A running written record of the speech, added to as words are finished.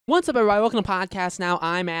What's up, everybody? Welcome to Podcast Now.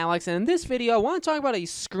 I'm Alex, and in this video, I want to talk about a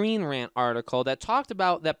Screen Rant article that talked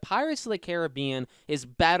about that Pirates of the Caribbean is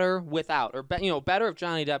better without, or better if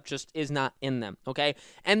Johnny Depp just is not in them. Okay,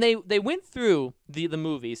 and they went through the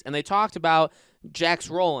movies and they talked about Jack's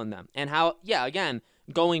role in them and how, yeah, again,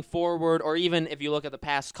 going forward, or even if you look at the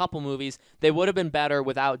past couple movies, they would have been better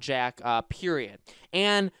without Jack. Period.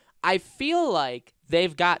 And I feel like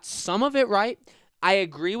they've got some of it right. I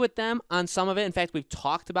agree with them on some of it. In fact, we've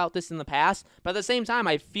talked about this in the past, but at the same time,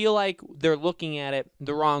 I feel like they're looking at it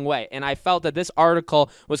the wrong way. And I felt that this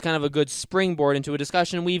article was kind of a good springboard into a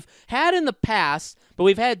discussion we've had in the past, but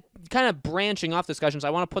we've had kind of branching off discussions.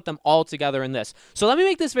 I want to put them all together in this. So let me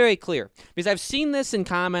make this very clear, because I've seen this in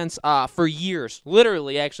comments for years,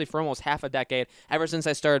 literally, actually, for almost half a decade, ever since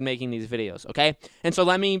I started making these videos, okay? And so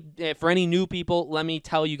let me, for any new people, let me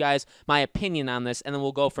tell you guys my opinion on this, and then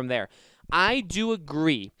we'll go from there. I do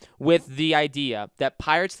agree with the idea that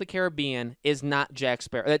Pirates of the Caribbean is not Jack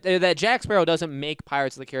Sparrow. That Jack Sparrow doesn't make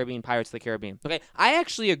Pirates of the Caribbean Pirates of the Caribbean. Okay, I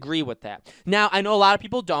actually agree with that. Now, I know a lot of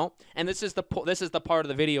people don't, and this is the part of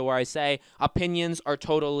the video where I say opinions are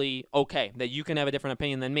totally okay, that you can have a different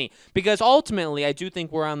opinion than me. Because ultimately, I do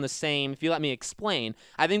think we're on the same, if you let me explain,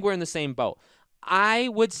 I think we're in the same boat. I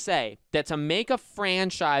would say that to make a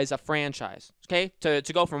franchise, okay, to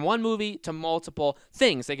go from one movie to multiple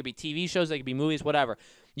things, they could be TV shows, they could be movies, whatever,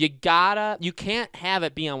 you can't have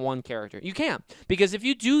it be on one character. You can't. Because if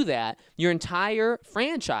you do that, your entire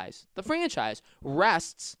franchise, the franchise,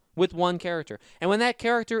 rests with one character. And when that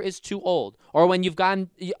character is too old, or when you've gotten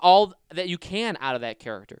all that you can out of that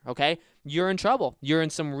character, okay, you're in trouble. You're in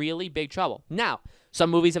some really big trouble. Now, some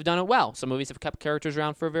movies have done it well. Some movies have kept characters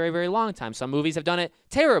around for a very, very long time. Some movies have done it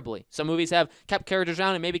terribly. Some movies have kept characters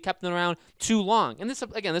around and maybe kept them around too long. And this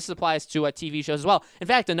applies to TV shows as well. In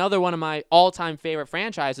fact, another one of my all-time favorite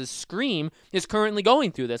franchises, Scream, is currently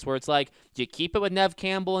going through this, where it's like, do you keep it with Neve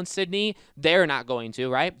Campbell and Sydney? They're not going to,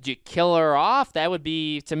 right? Do you kill her off? That would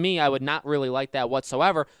be, to me, I would not really like that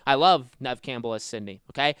whatsoever. I love Neve Campbell as Sydney,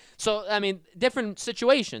 okay? So, I mean, different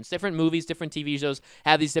situations, different movies, different TV shows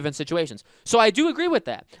have these different situations. So I do agree with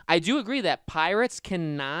that. I do agree that pirates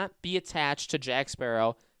cannot be attached to Jack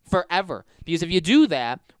Sparrow forever, because if you do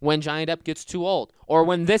that, when Johnny Depp gets too old, or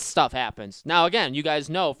when this stuff happens, now again, you guys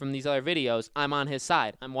know from these other videos, I'm on his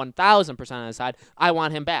side. I'm 1,000% on his side. I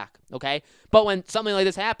want him back, okay? But when something like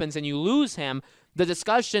this happens and you lose him, the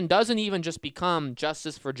discussion doesn't even just become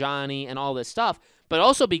justice for Johnny and all this stuff, but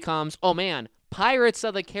also becomes, oh man, Pirates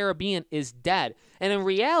of the Caribbean is dead. And in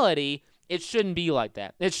reality, it shouldn't be like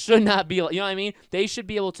that. It should not be, you know what I mean? They should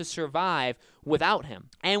be able to survive without him.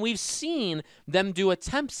 And we've seen them do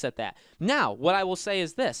attempts at that. Now, what I will say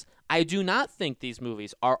is this. I do not think these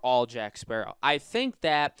movies are all Jack Sparrow. I think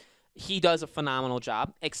that he does a phenomenal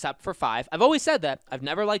job, except for 5. I've always said that. I've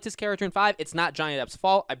never liked his character in 5. It's not Johnny Depp's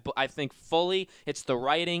fault. I think fully it's the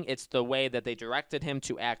writing. It's the way that they directed him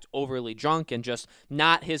to act overly drunk and just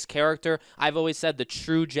not his character. I've always said the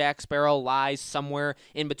true Jack Sparrow lies somewhere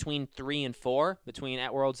in between 3 and 4, between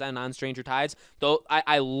At World's End and On Stranger Tides. Though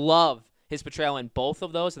I love his portrayal in both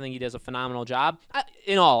of those. I think he does a phenomenal job.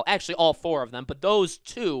 Actually all 4 of them, but those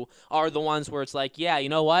 2 are the ones where it's like, yeah, you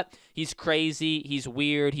know what? He's crazy, he's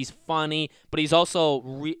weird, he's funny, but he's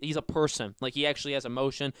also, he's a person. Like, he actually has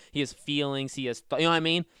emotion, he has feelings, he has, you know what I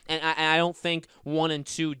mean? And I don't think 1 and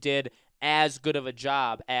 2 did as good of a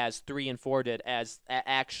job as 3 and 4 did as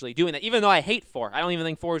actually doing that. Even though I hate 4. I don't even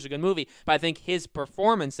think 4 is a good movie, but I think his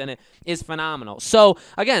performance in it is phenomenal. So,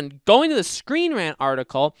 again, going to the Screen Rant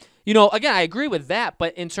article, again, I agree with that,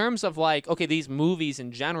 but in terms of like, okay, these movies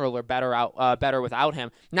in general are better without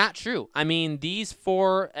him, not true. I mean, these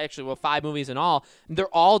 5 movies in all,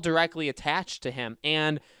 they're all directly attached to him.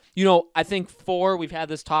 And I think 4, we've had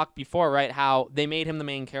this talk before, right, how they made him the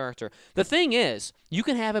main character. The thing is, you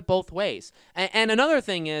can have it both ways. And another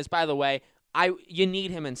thing is, by the way, you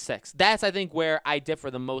need him in 6. That's, I think, where I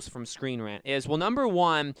differ the most from Screen Rant is, well, number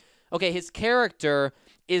one, okay, his character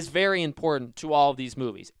is very important to all of these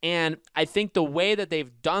movies. And I think the way that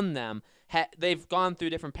they've done them, they've gone through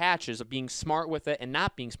different patches of being smart with it and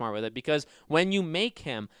not being smart with it, because when you make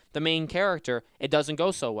him the main character, it doesn't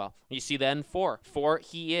go so well. You see that in 4. 4,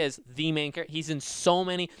 he is the main character. He's in so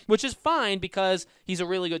many, which is fine because he's a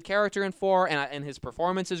really good character in 4, and his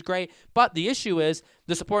performance is great. But the issue is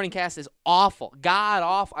the supporting cast is awful, god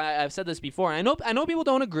awful. I've said this before, and I know people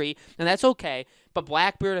don't agree, and that's okay. But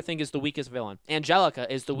Blackbeard, I think, is the weakest villain.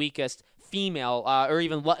 Angelica is the weakest female, or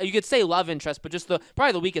even you could say love interest, but just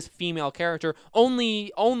probably the weakest female character.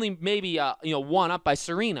 Only maybe one up by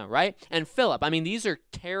Serena, right? And Philip. I mean, these are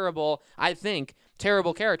terrible, I think,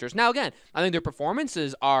 terrible characters. Now, again, I think their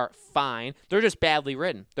performances are fine. They're just badly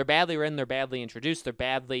written. They're badly written. They're badly introduced. They're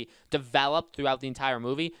badly developed throughout the entire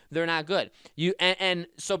movie. They're not good. And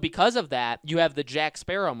so because of that, you have the Jack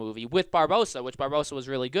Sparrow movie with Barbossa, which Barbossa was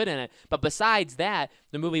really good in it. But besides that,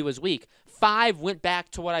 the movie was weak. 5 went back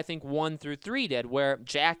to what I think 1 through 3 did, where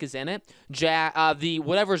Jack is in it.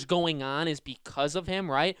 Whatever's going on is because of him,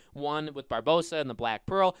 right? 1 with Barbossa and the Black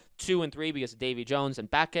Pearl. 2 and 3 because of Davy Jones and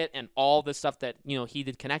Beckett and all the stuff that he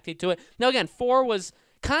did connected to it. Now again, 4 was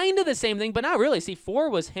kind of the same thing, but not really. See, 4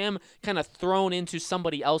 was him kind of thrown into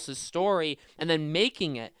somebody else's story and then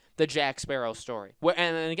making it the Jack Sparrow story.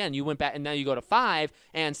 And then again, you went back, and now you go to 5,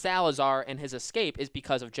 and Salazar and his escape is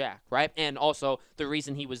because of Jack, right? And also the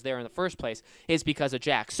reason he was there in the first place is because of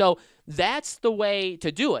Jack. So that's the way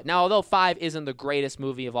to do it. Now, although 5 isn't the greatest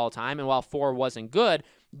movie of all time, and while 4 wasn't good,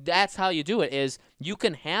 that's how you do it, is you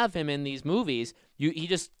can have him in these movies. He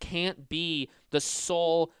just can't be the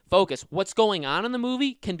sole focus. What's going on in the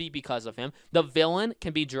movie can be because of him. The villain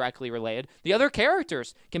can be directly related. The other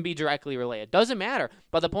characters can be directly related. Doesn't matter.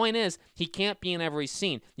 But the point is, he can't be in every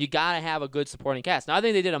scene. You got to have a good supporting cast. Now, I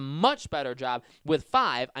think they did a much better job with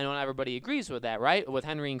 5. I know not everybody agrees with that, right? With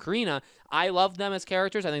Henry and Karina, I loved them as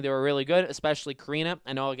characters. I think they were really good, especially Karina.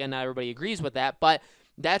 I know, again, not everybody agrees with that, but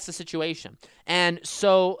that's the situation. And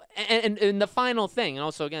so, and the final thing, and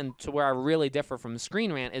also, again, to where I really differ from the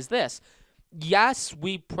Screen Rant, is this. Yes,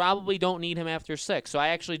 we probably don't need him after 6, so I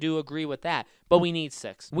actually do agree with that, but we need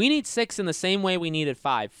 6. We need 6 in the same way we needed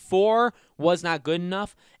 5. 4 was not good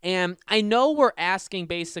enough, and I know we're asking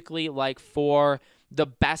basically like for the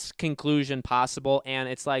best conclusion possible, and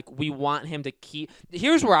it's like we want him to keep...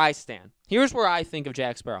 Here's where I stand. Here's where I think of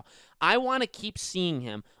Jack Sparrow. I want to keep seeing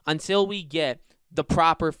him until we get the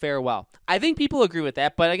proper farewell. I think people agree with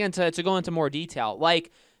that, but again, to go into more detail,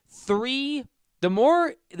 like 3, the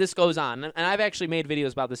more this goes on, and I've actually made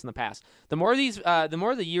videos about this in the past, the more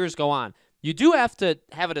the years go on, you do have to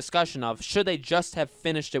have a discussion of should they just have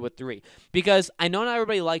finished it with 3, because I know not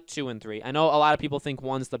everybody liked 2 and 3. I know a lot of people think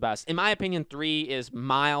 1's the best. In my opinion, 3 is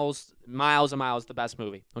miles and miles the best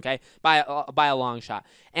movie, okay, by a long shot.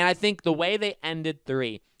 And I think the way they ended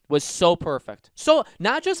 3 was so perfect. So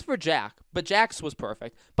not just for Jack, but Jack's was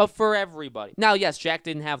perfect, but for everybody. Now, yes, Jack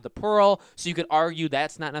didn't have the pearl, so you could argue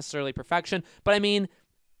that's not necessarily perfection, but I mean,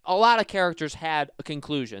 a lot of characters had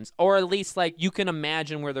conclusions, or at least like you can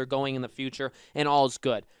imagine where they're going in the future, and all's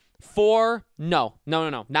good. 4, no,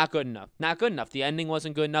 not good enough. Not good enough. The ending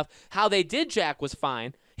wasn't good enough. How they did Jack was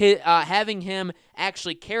fine. Having him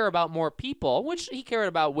actually care about more people, which he cared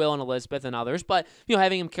about Will and Elizabeth and others, but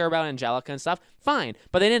having him care about Angelica and stuff, fine.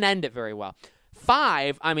 But they didn't end it very well.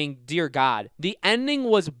 5, I mean, dear God, the ending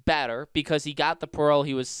was better because he got the pearl.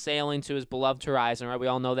 He was sailing to his beloved horizon, right? We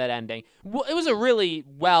all know that ending. It was a really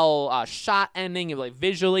well shot ending. It was like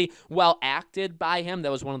visually well acted by him.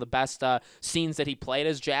 That was one of the best scenes that he played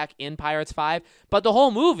as Jack in Pirates 5. But the whole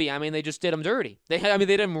movie, I mean, they just did him dirty. They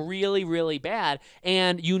did him really, really bad.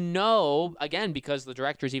 And again, because the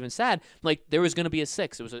directors even said, like, there was going to be a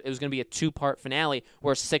 6. It was going to be a 2-part finale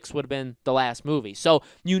where 6 would have been the last movie. So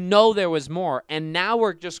there was more. And now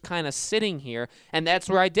we're just kind of sitting here, and that's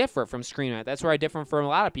where I differ from Screen Rant. That's where I differ from a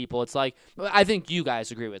lot of people. It's like, I think you guys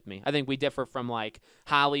agree with me. I think we differ from, like,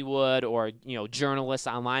 Hollywood or, journalists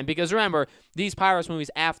online. Because remember, these Pirates movies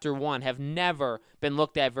after 1 have never been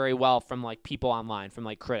looked at very well from, like, people online, from,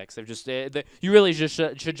 like, critics. They're just, you really just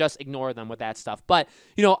should just ignore them with that stuff. But,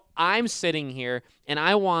 I'm sitting here, and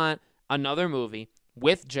I want another movie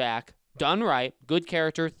with Jack, done right, good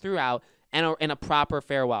character throughout, and a proper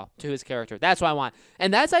farewell to his character. That's what I want.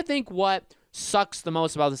 And that's, I think, what sucks the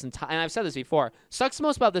most about this entire, and I've said this before, sucks the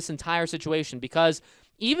most about this entire situation, because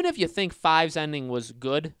even if you think 5's ending was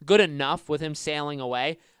good enough with him sailing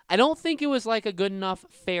away, I don't think it was like a good enough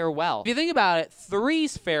farewell. If you think about it,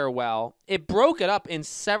 3's farewell, it broke it up in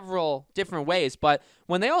several different ways, but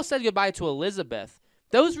when they all said goodbye to Elizabeth,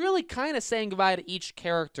 that was really kind of saying goodbye to each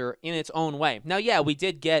character in its own way. Now, yeah, we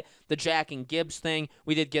did get the Jack and Gibbs thing.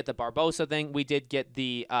 We did get the Barbossa thing. We did get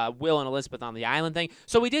the Will and Elizabeth on the island thing.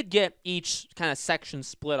 So we did get each kind of section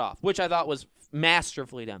split off, which I thought was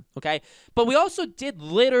masterfully done, okay? But we also did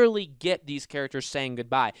literally get these characters saying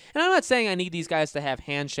goodbye. And I'm not saying I need these guys to have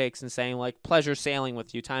handshakes and saying, like, pleasure sailing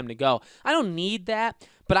with you, time to go. I don't need that,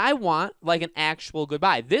 but I want, like, an actual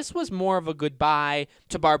goodbye. This was more of a goodbye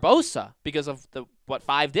to Barbossa because of what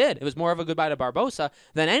 5 did. It was more of a goodbye to Barbossa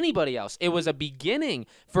than anybody else. It was a beginning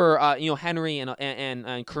for Henry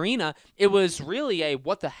and Karina. It was really a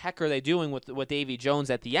what the heck are they doing with Davy Jones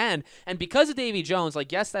at the end? And because of Davy Jones,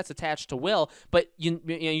 like, yes, that's attached to Will, but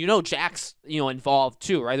Jack's involved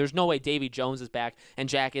too, right? There's no way Davy Jones is back and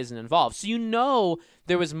Jack isn't involved. So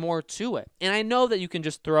there was more to it. And I know that you can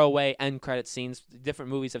just throw away end credit scenes. Different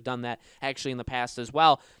movies have done that actually in the past as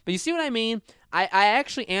well. But you see what I mean? I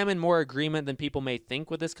actually am in more agreement than people may think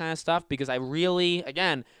with this kind of stuff, because I really,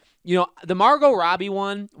 again, the Margot Robbie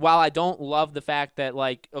one, while I don't love the fact that,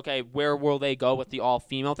 like, okay, where will they go with the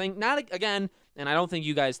all-female thing? Not, again, and I don't think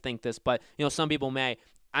you guys think this, but, some people may.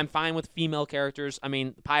 I'm fine with female characters. I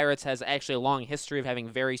mean, Pirates has actually a long history of having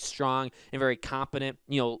very strong and very competent,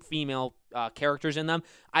 female characters in them.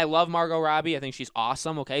 I love Margot Robbie. I think she's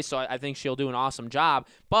awesome, okay? So I think she'll do an awesome job.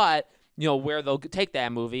 But, where they'll take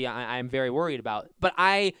that movie, I'm very worried about. But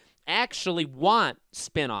I actually want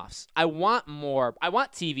spin-offs. I want more. I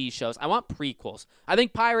want TV shows. I want prequels. I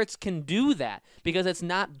think Pirates can do that because it's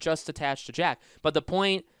not just attached to Jack. But the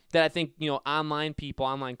point that I think, online people,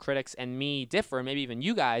 online critics, and me differ, maybe even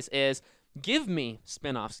you guys, is give me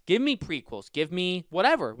spin-offs, give me prequels, give me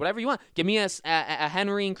whatever you want. Give me a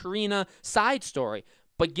Henry and Karina side story,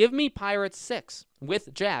 but give me Pirates 6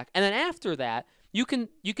 with Jack. And then after that, you can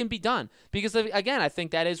be done. Because, again, I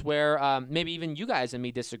think that is where maybe even you guys and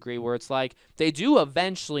me disagree, where it's like they do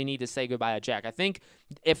eventually need to say goodbye to Jack. I think,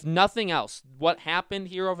 if nothing else, what happened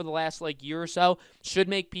here over the last, year or so should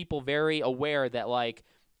make people very aware that,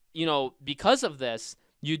 because of this,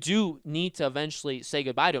 you do need to eventually say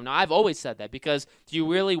goodbye to him. Now, I've always said that, because do you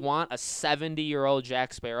really want a 70-year-old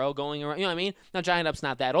Jack Sparrow going around? You know what I mean? Now, Johnny Depp's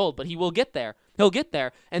not that old, but he will get there. He'll get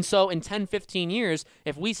there. And so in 10, 15 years,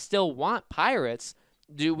 if we still want Pirates,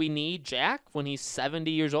 do we need Jack when he's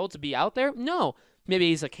 70 years old to be out there? No. Maybe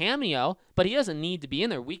he's a cameo, but he doesn't need to be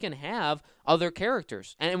in there. We can have other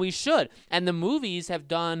characters, and we should. And the movies have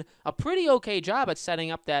done a pretty okay job at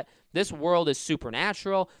setting up that this world is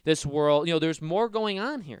supernatural. This world, there's more going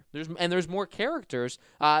on here. There's more characters,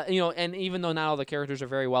 and even though not all the characters are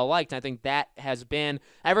very well liked, I think that has been,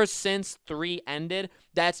 ever since 3 ended,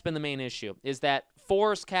 that's been the main issue, is that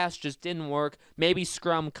 4's cast just didn't work. Maybe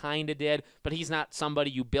Scrum kind of did, but he's not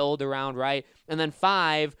somebody you build around, right? And then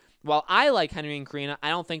 5, while I like Henry and Karina, I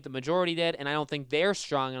don't think the majority did, and I don't think they're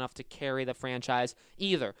strong enough to carry the franchise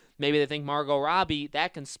either. Maybe they think Margot Robbie,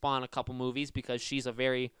 that can spawn a couple movies because she's a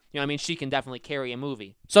very, she can definitely carry a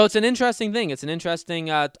movie. So it's an interesting thing. It's an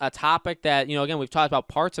interesting a topic that, again, we've talked about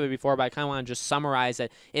parts of it before, but I kind of want to just summarize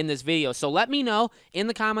it in this video. So let me know in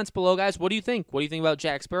the comments below, guys, what do you think? What do you think about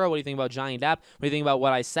Jack Sparrow? What do you think about Johnny Depp? What do you think about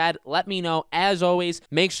what I said? Let me know. As always,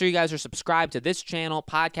 make sure you guys are subscribed to this channel,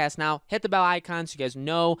 Podcast Now. Hit the bell icon so you guys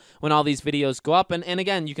know when all these videos go up. And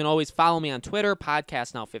again, you can always follow me on Twitter,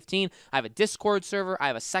 Podcast Now 15. I have a Discord server. I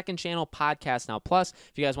have a second channel, Podcast Now Plus.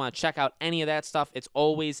 If you guys want to check out any of that stuff, it's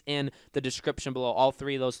always in the description below. All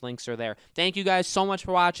 3 of those links are there. Thank you guys so much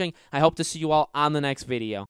for watching. I hope to see you all on the next video.